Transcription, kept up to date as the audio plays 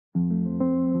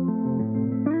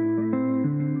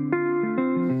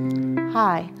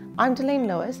Hi, I'm Delene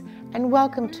Lewis and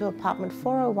welcome to apartment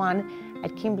 401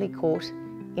 at Kimberley Court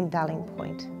in Darling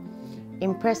Point.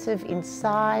 Impressive in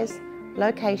size,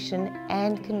 location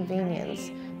and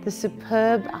convenience, the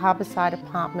superb harbourside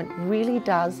apartment really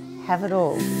does have it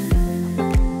all.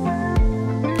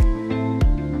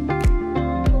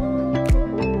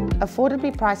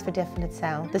 Affordably priced for definite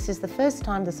sale, this is the first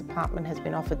time this apartment has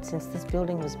been offered since this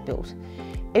building was built.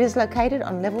 It is located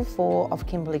on level 4 of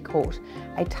Kimberley Court,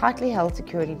 a tightly held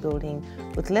security building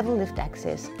with level lift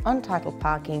access, on-title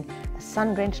parking, a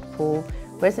sun-drenched pool,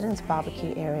 residence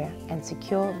barbecue area and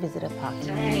secure visitor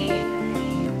parking.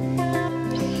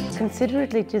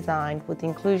 Considerately designed with the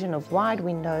inclusion of wide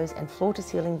windows and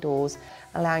floor-to-ceiling doors,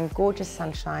 allowing gorgeous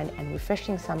sunshine and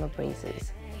refreshing summer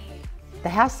breezes. The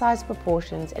house size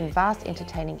proportions and vast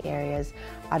entertaining areas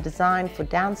are designed for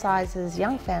downsizers,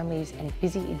 young families and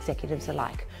busy executives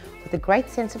alike, with a great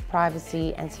sense of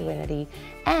privacy and serenity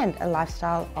and a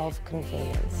lifestyle of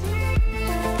convenience.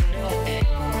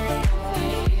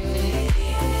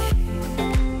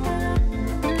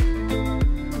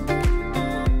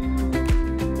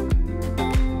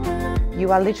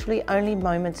 You are literally only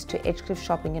moments to Edgecliff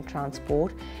shopping and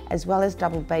transport, as well as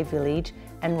Double Bay Village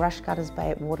and Rushcutters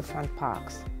Bay waterfront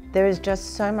parks. There is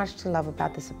just so much to love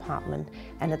about this apartment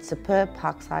and its superb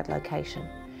parkside location,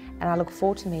 and I look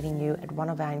forward to meeting you at one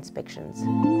of our inspections.